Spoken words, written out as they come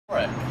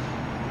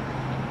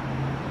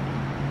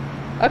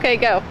Okay,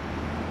 go.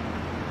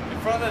 In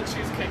front of the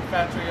Cheesecake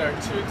Factory are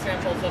two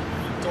examples of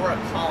Doric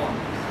columns.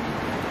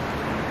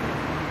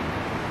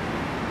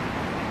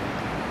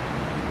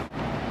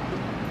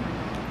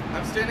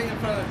 I'm standing in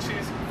front of the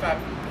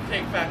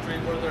Cheesecake Factory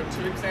where there are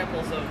two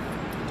examples of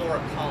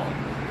Doric columns.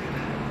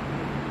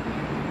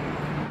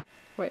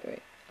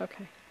 Wait,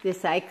 okay.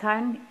 This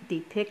icon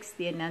depicts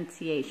the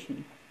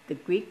Annunciation. The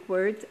Greek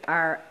words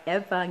are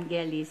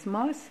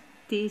evangelismos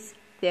tis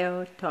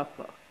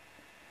Theotokos.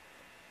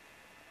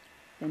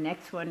 The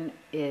next one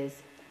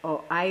is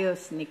O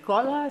Ios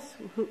Nicholas,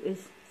 who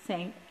is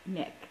Saint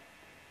Nick.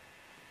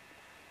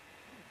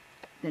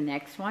 The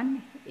next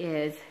one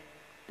is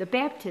the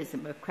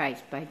baptism of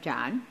Christ by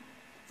John,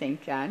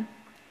 St. John,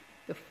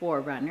 the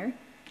forerunner.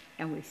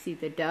 And we see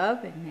the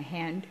dove in the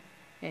hand,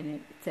 and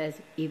it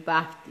says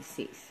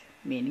Evaptisis,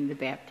 meaning the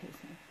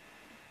baptism.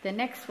 The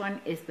next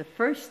one is the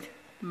first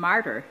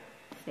martyr,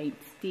 St.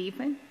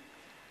 Stephen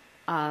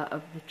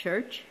of the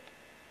church,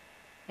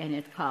 and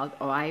it's called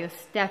Oios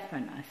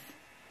Stephanos.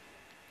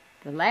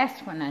 The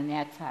last one on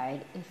that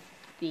side is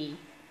the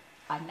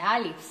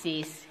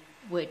Analysis,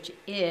 which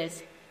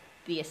is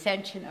the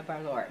ascension of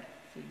our Lord.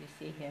 So you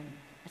see him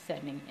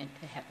ascending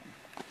into heaven.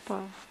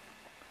 Wow.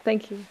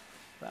 Thank you.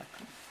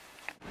 Welcome.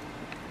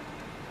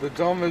 The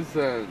dome is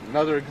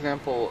another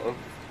example of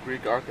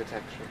Greek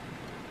architecture.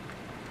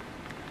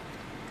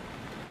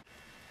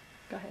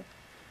 Go ahead.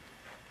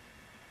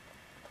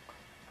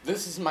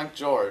 This is Mike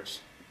George.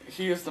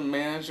 He is the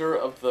manager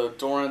of the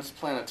Dorrance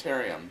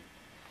Planetarium.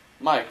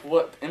 Mike,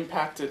 what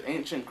impact did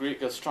ancient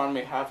Greek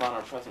astronomy have on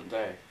our present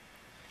day?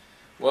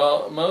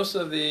 Well, most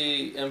of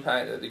the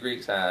impact that the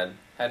Greeks had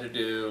to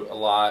do a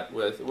lot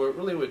with, well,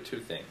 really with two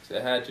things.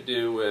 It had to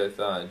do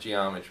with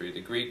geometry. The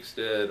Greeks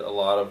did a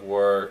lot of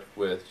work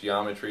with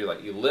geometry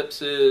like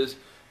ellipses,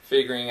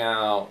 figuring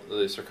out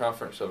the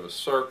circumference of a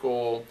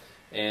circle,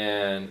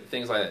 and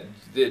things like that.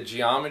 The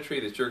geometry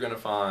that you're going to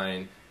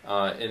find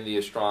in the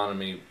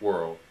astronomy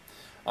world.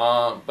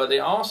 But they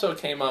also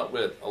came up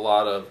with a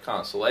lot of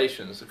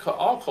constellations.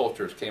 All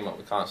cultures came up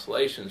with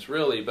constellations,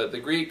 really, but the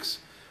Greeks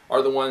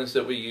are the ones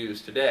that we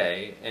use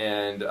today,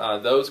 and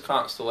those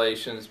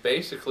constellations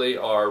basically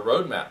are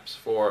roadmaps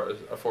for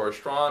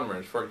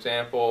astronomers. For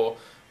example,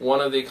 one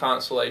of the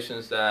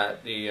constellations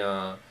that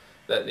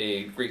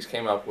the Greeks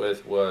came up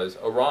with was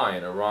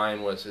Orion.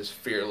 Orion was this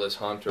fearless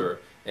hunter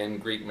in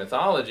Greek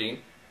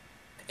mythology,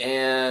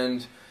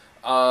 and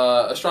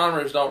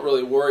astronomers don't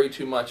really worry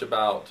too much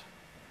about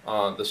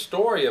the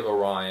story of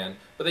Orion,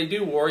 but they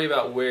do worry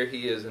about where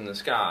he is in the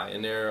sky.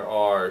 And there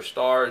are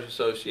stars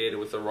associated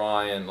with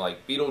Orion,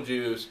 like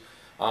Betelgeuse,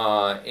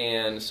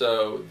 and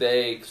so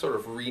they sort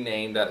of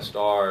renamed that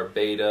star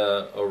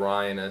Beta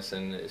Orionis,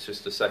 and it's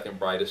just the second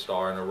brightest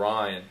star in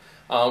Orion.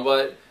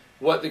 But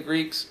what the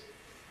Greeks,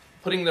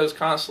 putting those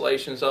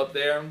constellations up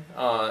there,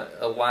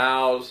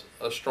 allows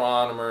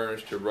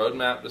astronomers to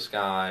roadmap the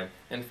sky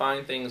and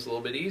find things a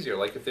little bit easier,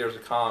 like if there's a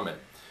comet.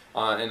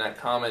 And that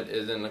comet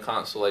is in the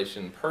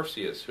constellation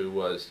Perseus, who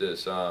was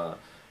this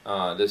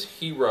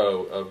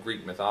hero of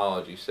Greek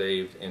mythology,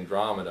 saved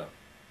Andromeda.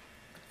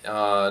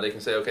 They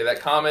can say, okay, that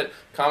Comet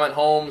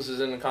Holmes is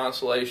in the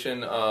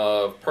constellation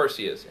of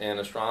Perseus, and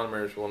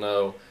astronomers will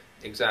know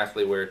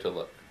exactly where to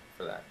look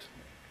for that.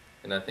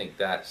 And I think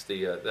that's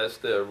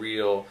the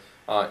real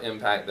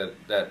impact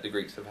that the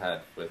Greeks have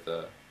had with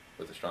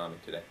astronomy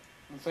today.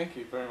 Well, thank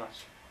you very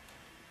much.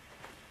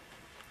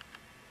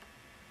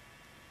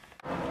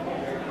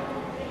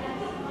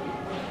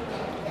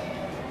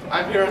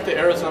 I'm here at the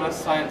Arizona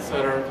Science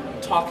Center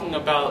talking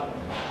about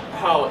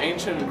how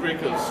ancient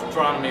Greek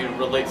astronomy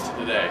relates to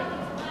today.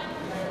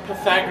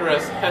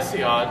 Pythagoras,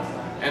 Hesiod,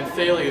 and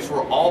Thales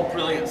were all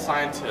brilliant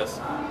scientists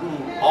who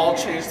all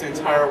changed the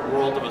entire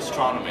world of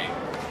astronomy.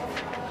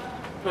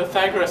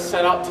 Pythagoras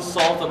set out to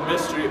solve the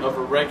mystery of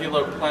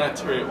irregular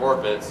planetary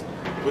orbits,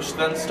 which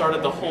then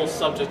started the whole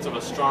subject of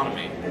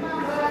astronomy.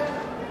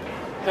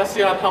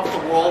 Hesiod helped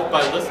the world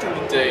by listing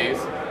the days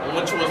in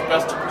which it was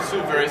best to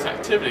pursue various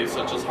activities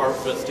such as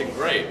harvesting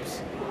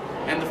grapes,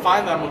 and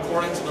define them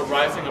according to the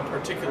rising of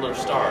particular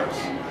stars.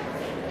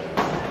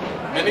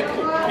 Many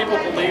people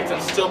believed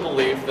and still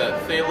believe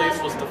that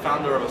Thales was the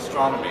founder of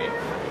astronomy.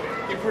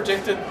 He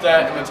predicted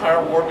that an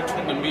entire war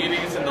between the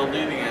Medes and the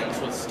Lydians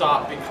would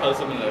stop because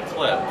of an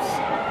eclipse.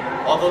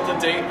 Although the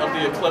date of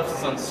the eclipse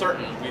is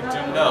uncertain, we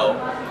do know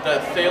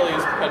that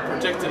Thales had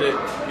predicted it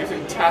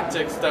using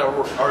tactics that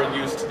are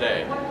used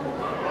today.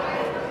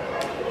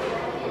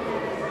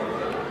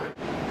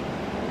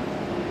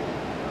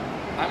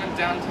 I'm in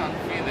downtown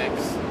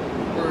Phoenix,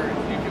 where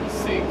you can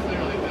see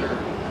clearly there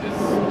is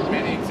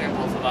many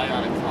examples of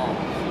ionic columns.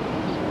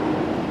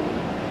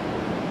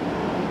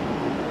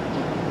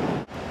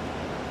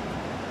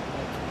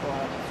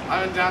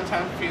 I'm in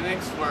downtown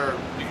Phoenix, where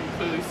you can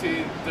clearly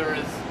see there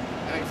is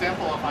an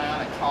example of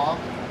ionic column.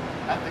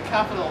 At the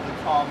capital of the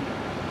column,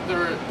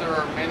 there are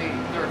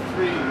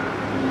three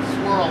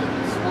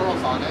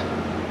swirls on it,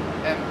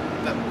 and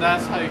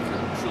that's how you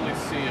can truly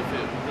see if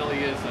it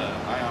really is an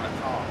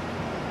ionic column.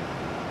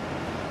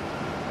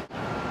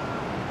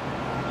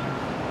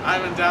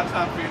 I'm in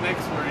downtown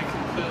Phoenix where you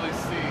can clearly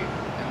see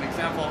an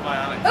example of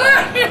Ionic.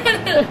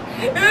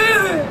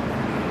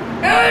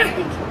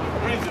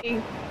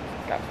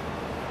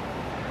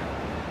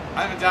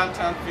 I'm in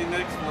downtown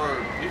Phoenix where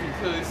you can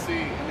clearly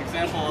see an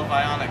example of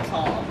Ionic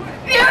column.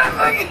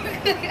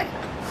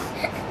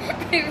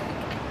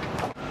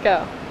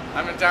 Go.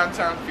 I'm in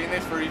downtown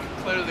Phoenix where you can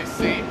clearly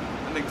see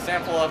an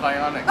example of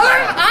Ionic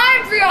column.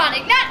 I'm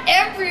embryonic, not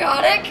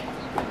embryonic.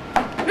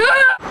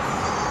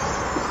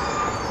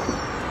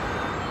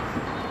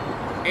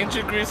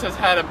 Ancient Greece has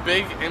had a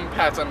big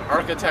impact on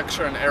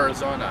architecture in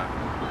Arizona.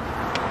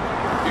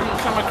 You can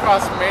come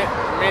across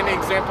many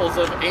examples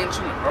of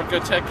ancient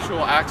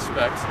architectural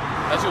aspects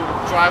as you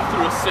drive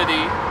through a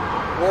city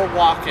or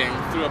walking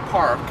through a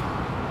park.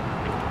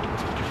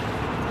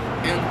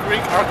 In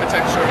Greek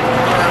architecture,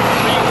 there are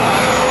three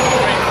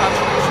great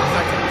contributions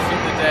that can be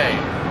seen today: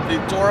 the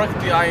Doric,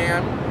 the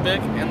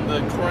Iambic, and the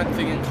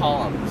Corinthian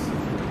columns.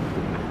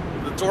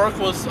 The Doric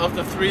was, of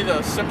the three,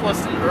 the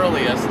simplest and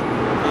earliest.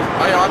 The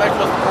Ionic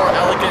was more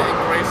elegant and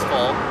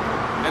graceful.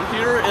 And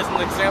here is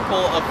an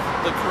example of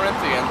the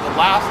Corinthian, the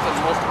last and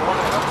most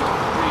ornate of the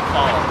three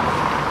columns.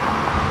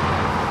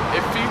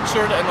 It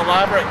featured an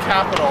elaborate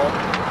capital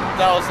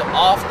that was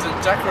often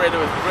decorated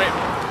with great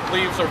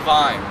leaves or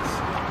vines.